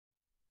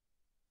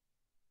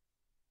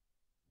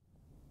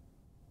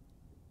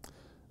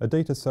A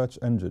data search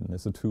engine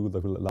is a tool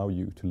that will allow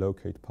you to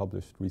locate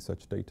published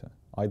research data,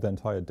 either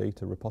entire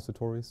data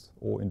repositories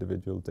or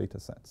individual data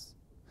sets.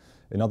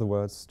 In other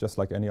words, just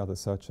like any other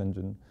search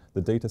engine,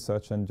 the data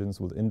search engines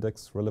will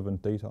index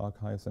relevant data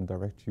archives and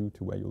direct you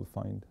to where you'll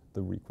find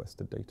the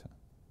requested data.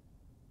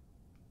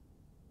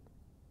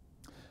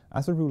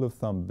 As a rule of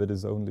thumb, it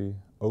is only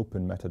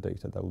open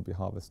metadata that will be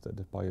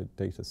harvested by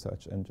data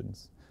search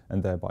engines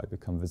and thereby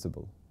become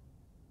visible.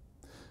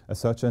 A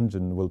search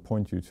engine will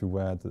point you to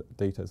where the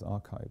data is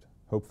archived,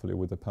 hopefully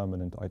with a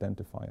permanent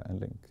identifier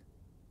and link.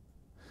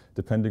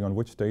 Depending on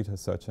which data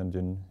search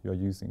engine you're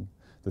using,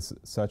 the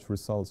search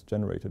results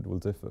generated will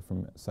differ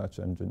from search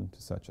engine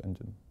to search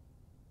engine.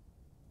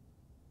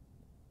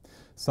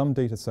 Some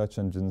data search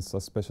engines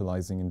are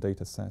specializing in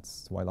data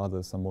sets, while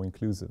others are more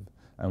inclusive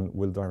and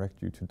will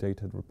direct you to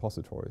data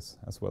repositories,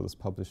 as well as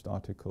published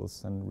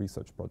articles and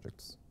research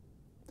projects.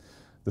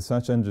 The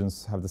search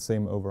engines have the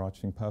same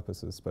overarching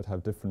purposes, but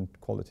have different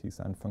qualities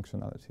and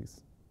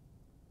functionalities.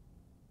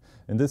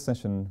 In this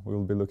session, we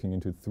will be looking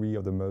into 3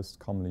 of the most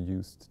commonly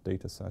used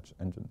data search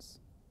engines.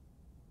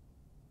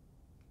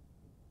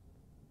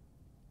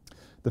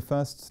 The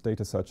first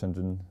data search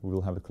engine we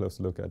will have a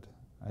closer look at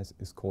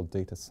is called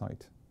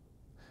DataCite.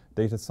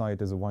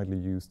 DataCite is a widely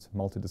used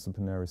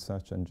multidisciplinary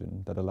search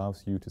engine that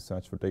allows you to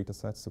search for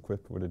datasets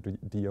equipped with a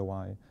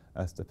DOI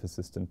as the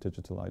persistent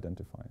digital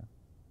identifier.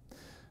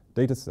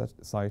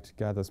 DataCite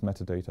gathers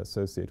metadata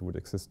associated with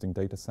existing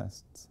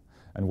datasets,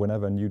 and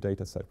whenever a new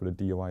dataset with a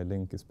DOI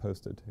link is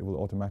posted, it will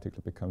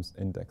automatically become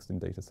indexed in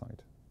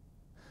DataCite.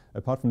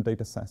 Apart from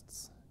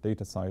datasets,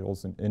 DataCite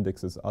also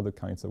indexes other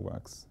kinds of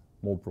works,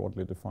 more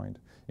broadly defined,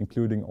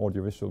 including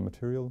audiovisual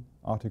material,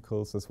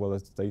 articles, as well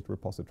as data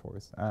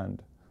repositories,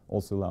 and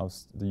also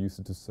allows the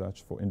user to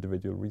search for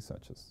individual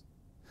researchers.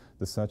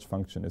 The search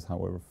function is,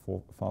 however,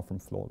 far from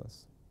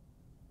flawless.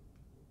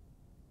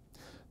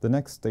 The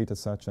next data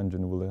search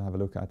engine we'll have a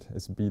look at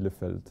is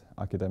Bielefeld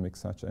Academic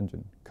Search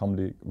Engine,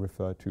 commonly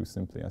referred to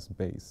simply as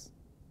BASE.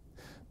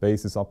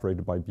 BASE is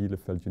operated by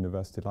Bielefeld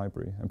University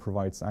Library and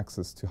provides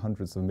access to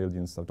hundreds of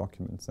millions of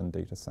documents and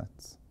data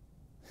sets.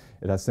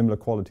 It has similar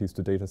qualities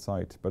to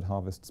DataCite, but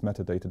harvests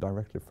metadata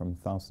directly from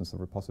thousands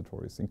of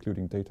repositories,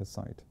 including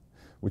DataCite,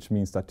 which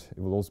means that it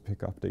will also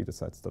pick up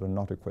datasets that are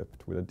not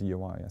equipped with a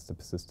DOI as the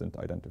persistent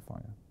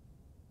identifier.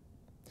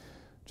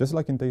 Just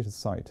like in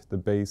DataCite, the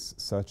BASE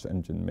search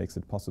engine makes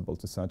it possible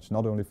to search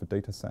not only for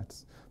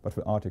datasets, but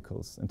for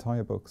articles,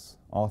 entire books,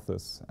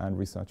 authors, and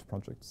research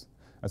projects,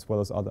 as well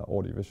as other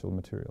audiovisual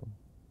material.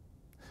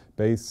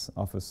 BASE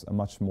offers a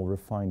much more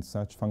refined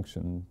search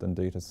function than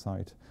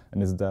DataCite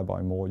and is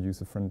thereby more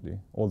user-friendly,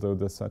 although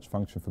the search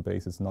function for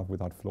BASE is not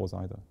without flaws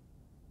either.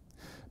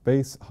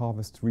 BASE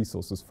harvests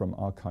resources from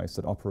archives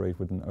that operate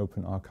with an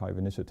open archive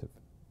initiative.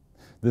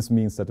 This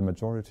means that the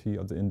majority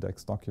of the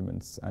indexed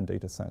documents and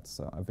datasets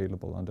are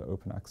available under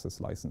open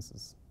access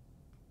licenses.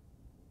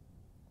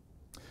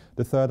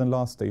 The third and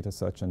last data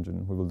search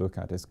engine we will look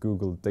at is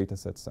Google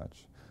Dataset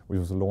Search, which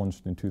was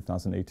launched in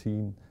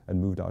 2018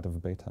 and moved out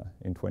of beta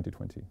in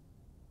 2020.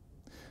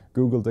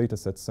 Google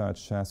Dataset Search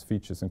shares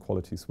features and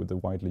qualities with the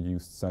widely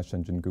used search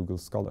engine Google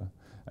Scholar,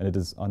 and it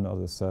is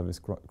another service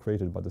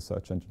created by the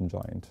search engine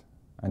giant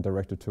and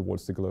directed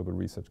towards the global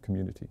research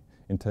community,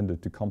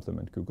 intended to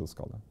complement Google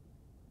Scholar.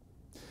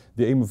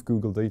 The aim of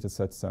Google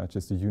Dataset Search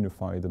is to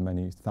unify the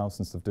many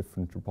thousands of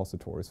different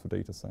repositories for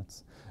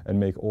datasets and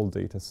make all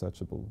data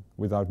searchable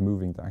without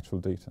moving the actual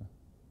data.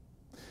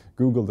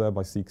 Google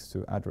thereby seeks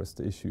to address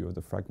the issue of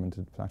the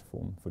fragmented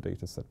platform for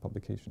dataset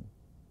publication.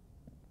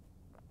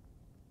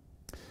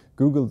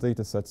 Google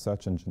Dataset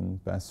Search Engine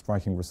bears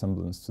striking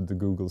resemblance to the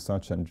Google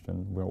search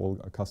engine we're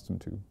all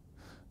accustomed to,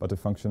 but the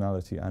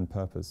functionality and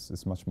purpose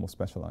is much more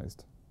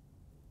specialized.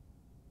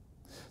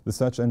 The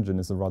search engine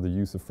is a rather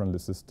user-friendly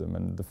system,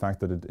 and the fact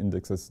that it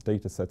indexes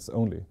datasets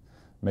only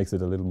makes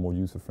it a little more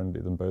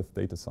user-friendly than both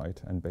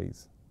DataCite and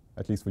BASE,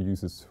 at least for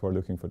users who are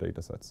looking for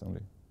datasets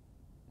only.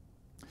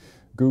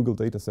 Google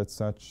Dataset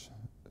Search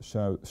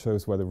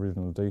shows where the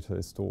original data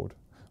is stored,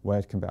 where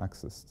it can be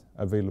accessed,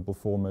 available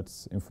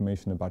formats,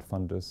 information about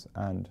funders,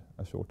 and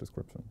a short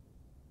description.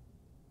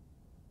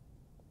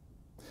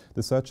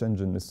 The search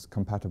engine is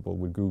compatible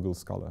with Google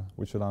Scholar,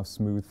 which allows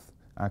smooth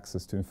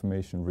access to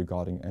information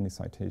regarding any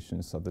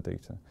citations of the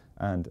data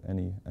and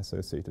any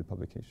associated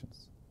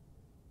publications.